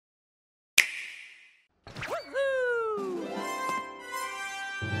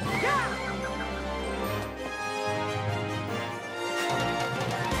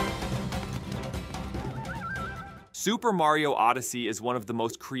Super Mario Odyssey is one of the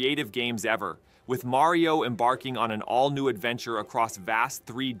most creative games ever, with Mario embarking on an all-new adventure across vast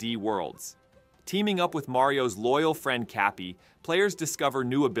 3D worlds. Teaming up with Mario's loyal friend Cappy, players discover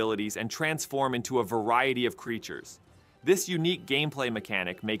new abilities and transform into a variety of creatures. This unique gameplay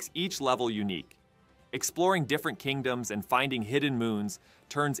mechanic makes each level unique. Exploring different kingdoms and finding hidden moons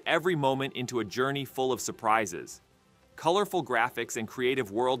turns every moment into a journey full of surprises. Colorful graphics and creative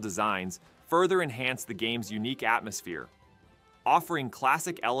world designs further enhance the game's unique atmosphere. Offering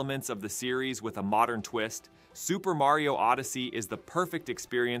classic elements of the series with a modern twist, Super Mario Odyssey is the perfect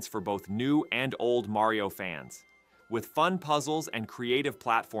experience for both new and old Mario fans. With fun puzzles and creative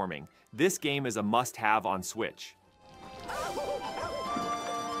platforming, this game is a must-have on Switch.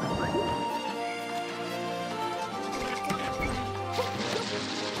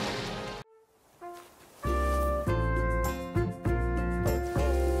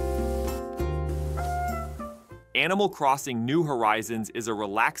 Animal Crossing: New Horizons is a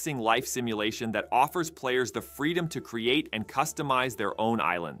relaxing life simulation that offers players the freedom to create and customize their own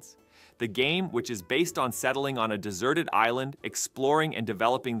islands. The game, which is based on settling on a deserted island, exploring and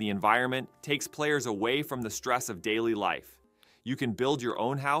developing the environment, takes players away from the stress of daily life. You can build your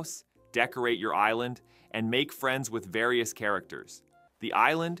own house, decorate your island, and make friends with various characters. The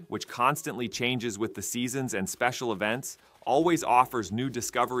island, which constantly changes with the seasons and special events, always offers new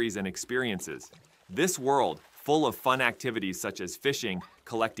discoveries and experiences. This world, full of fun activities such as fishing,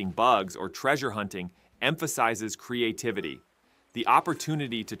 collecting bugs, or treasure hunting, emphasizes creativity. The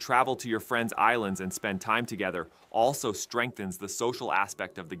opportunity to travel to your friends' islands and spend time together also strengthens the social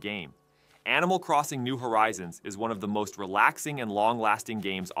aspect of the game. Animal Crossing: New Horizons is one of the most relaxing and long-lasting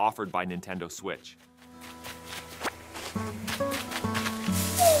games offered by Nintendo Switch.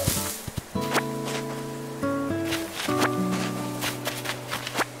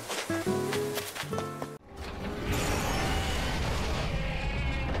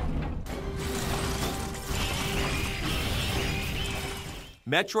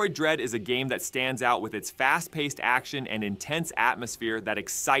 Metroid Dread is a game that stands out with its fast-paced action and intense atmosphere that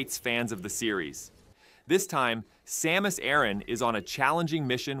excites fans of the series. This time, Samus Aran is on a challenging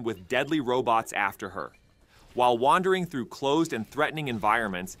mission with deadly robots after her. While wandering through closed and threatening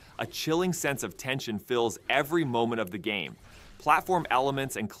environments, a chilling sense of tension fills every moment of the game. Platform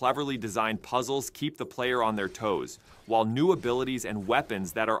elements and cleverly designed puzzles keep the player on their toes, while new abilities and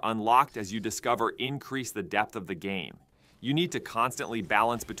weapons that are unlocked as you discover increase the depth of the game. You need to constantly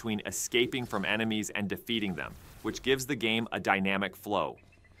balance between escaping from enemies and defeating them, which gives the game a dynamic flow.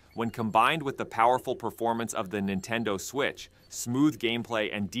 When combined with the powerful performance of the Nintendo Switch, smooth gameplay,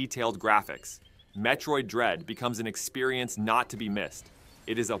 and detailed graphics, Metroid Dread becomes an experience not to be missed.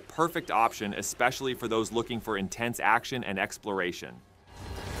 It is a perfect option, especially for those looking for intense action and exploration.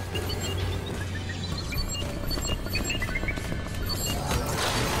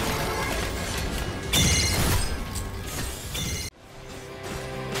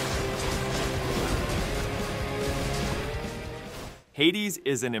 Hades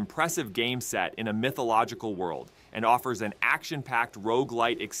is an impressive game set in a mythological world and offers an action-packed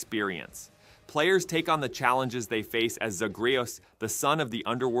roguelite experience. Players take on the challenges they face as Zagreus, the son of the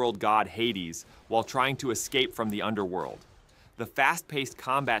underworld god Hades, while trying to escape from the underworld. The fast-paced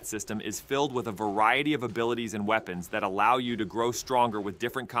combat system is filled with a variety of abilities and weapons that allow you to grow stronger with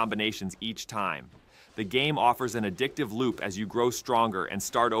different combinations each time. The game offers an addictive loop as you grow stronger and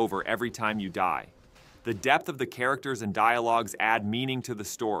start over every time you die. The depth of the characters and dialogues add meaning to the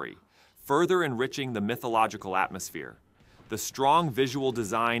story, further enriching the mythological atmosphere. The strong visual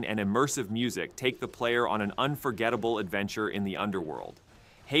design and immersive music take the player on an unforgettable adventure in the underworld.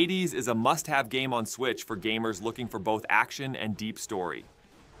 Hades is a must-have game on Switch for gamers looking for both action and deep story.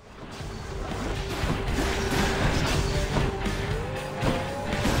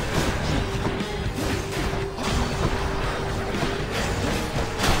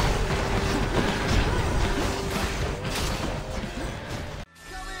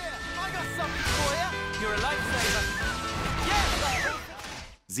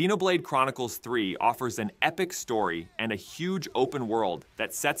 Xenoblade Chronicles 3 offers an epic story and a huge open world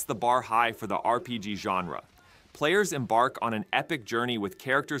that sets the bar high for the RPG genre. Players embark on an epic journey with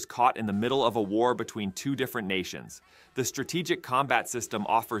characters caught in the middle of a war between two different nations. The strategic combat system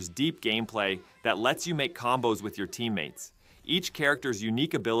offers deep gameplay that lets you make combos with your teammates. Each character's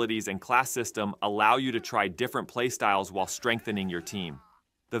unique abilities and class system allow you to try different playstyles while strengthening your team.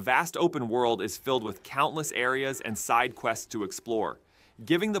 The vast open world is filled with countless areas and side quests to explore,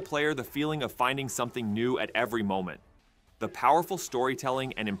 giving the player the feeling of finding something new at every moment. The powerful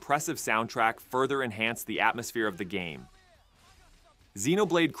storytelling and impressive soundtrack further enhance the atmosphere of the game.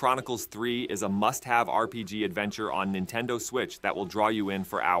 Xenoblade Chronicles 3 is a must-have RPG adventure on Nintendo Switch that will draw you in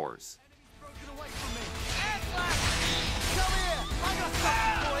for hours.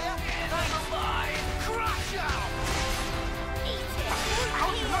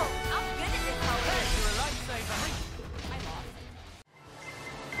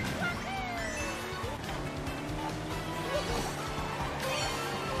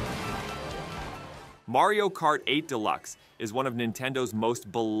 Mario Kart 8 Deluxe is one of Nintendo's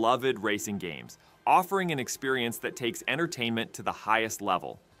most beloved racing games, offering an experience that takes entertainment to the highest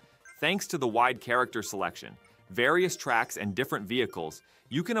level. Thanks to the wide character selection, various tracks, and different vehicles,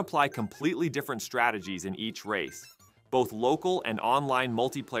 you can apply completely different strategies in each race. Both local and online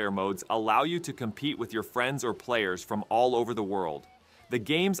multiplayer modes allow you to compete with your friends or players from all over the world. The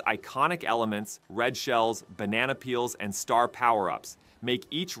game's iconic elements, red shells, banana peels, and star power-ups, make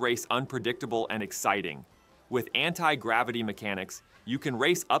each race unpredictable and exciting. With anti-gravity mechanics, you can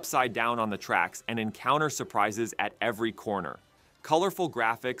race upside down on the tracks and encounter surprises at every corner. Colorful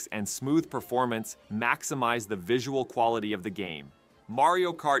graphics and smooth performance maximize the visual quality of the game.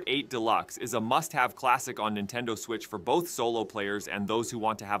 Mario Kart 8 Deluxe is a must-have classic on Nintendo Switch for both solo players and those who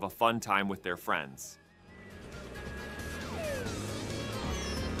want to have a fun time with their friends.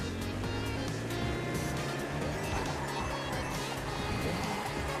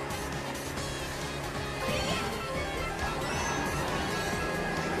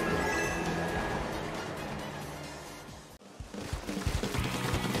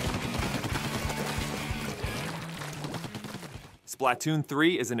 Splatoon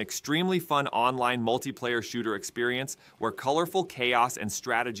 3 is an extremely fun online multiplayer shooter experience where colorful chaos and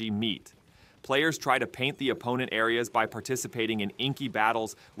strategy meet. Players try to paint the opponent areas by participating in inky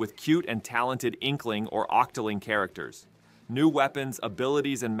battles with cute and talented Inkling or Octoling characters. New weapons,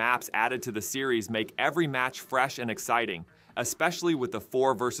 abilities, and maps added to the series make every match fresh and exciting. Especially with the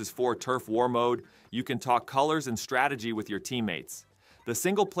 4 vs 4 Turf War mode, you can talk colors and strategy with your teammates. The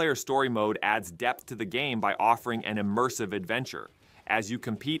single-player story mode adds depth to the game by offering an immersive adventure. As you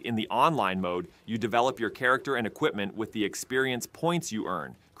compete in the online mode, you develop your character and equipment with the experience points you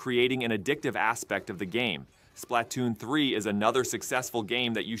earn, creating an addictive aspect of the game. Splatoon 3 is another successful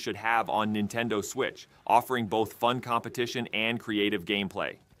game that you should have on Nintendo Switch, offering both fun competition and creative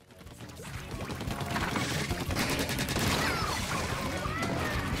gameplay.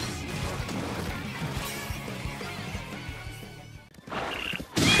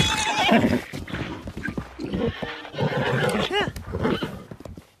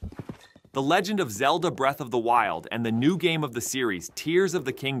 The Legend of Zelda Breath of the Wild and the new game of the series, Tears of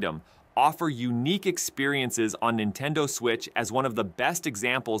the Kingdom, offer unique experiences on Nintendo Switch as one of the best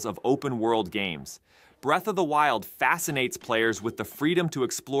examples of open-world games. Breath of the Wild fascinates players with the freedom to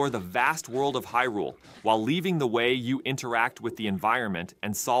explore the vast world of Hyrule, while leaving the way you interact with the environment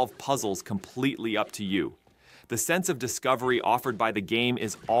and solve puzzles completely up to you. The sense of discovery offered by the game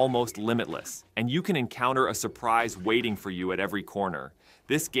is almost limitless, and you can encounter a surprise waiting for you at every corner.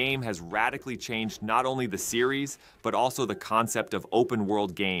 This game has radically changed not only the series, but also the concept of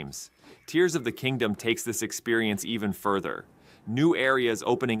open-world games. Tears of the Kingdom takes this experience even further. New areas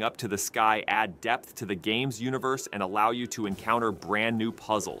opening up to the sky add depth to the game's universe and allow you to encounter brand new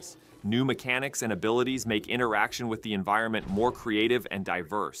puzzles. New mechanics and abilities make interaction with the environment more creative and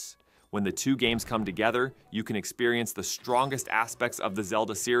diverse. When the two games come together, you can experience the strongest aspects of the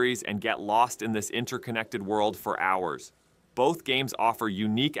Zelda series and get lost in this interconnected world for hours. Both games offer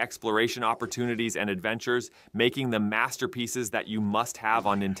unique exploration opportunities and adventures, making them masterpieces that you must have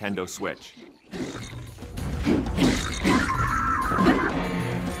on Nintendo Switch.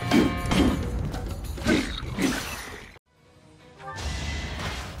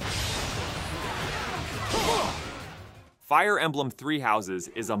 Fire Emblem Three Houses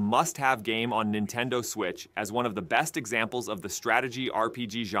is a must-have game on Nintendo Switch as one of the best examples of the strategy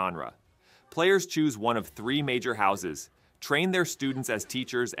RPG genre. Players choose one of 3 major houses, train their students as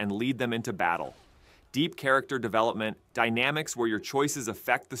teachers, and lead them into battle. Deep character development, dynamics where your choices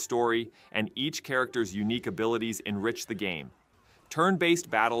affect the story, and each character's unique abilities enrich the game. Turn-based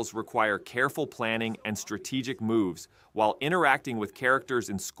battles require careful planning and strategic moves, while interacting with characters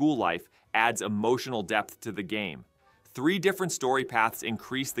in school life adds emotional depth to the game. 3 different story paths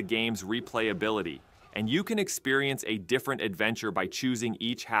increase the game's replayability, and you can experience a different adventure by choosing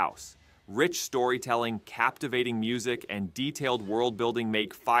each house. Rich storytelling, captivating music, and detailed world building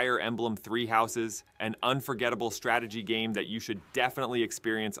make Fire Emblem Three Houses an unforgettable strategy game that you should definitely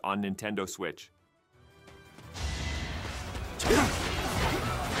experience on Nintendo Switch.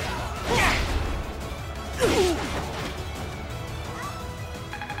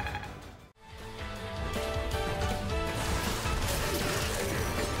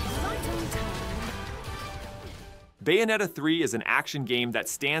 Bayonetta 3 is an action game that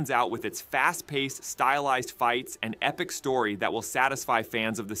stands out with its fast-paced, stylized fights and epic story that will satisfy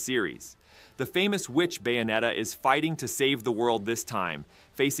fans of the series. The famous witch Bayonetta is fighting to save the world this time,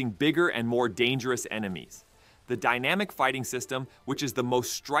 facing bigger and more dangerous enemies. The dynamic fighting system, which is the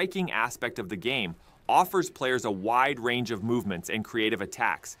most striking aspect of the game, offers players a wide range of movements and creative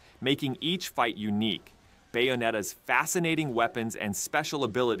attacks, making each fight unique. Bayonetta's fascinating weapons and special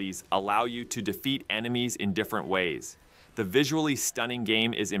abilities allow you to defeat enemies in different ways. The visually stunning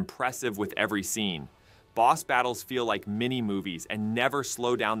game is impressive with every scene. Boss battles feel like mini-movies and never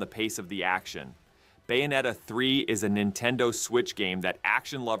slow down the pace of the action. Bayonetta 3 is a Nintendo Switch game that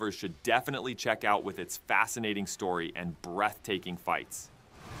action lovers should definitely check out with its fascinating story and breathtaking fights.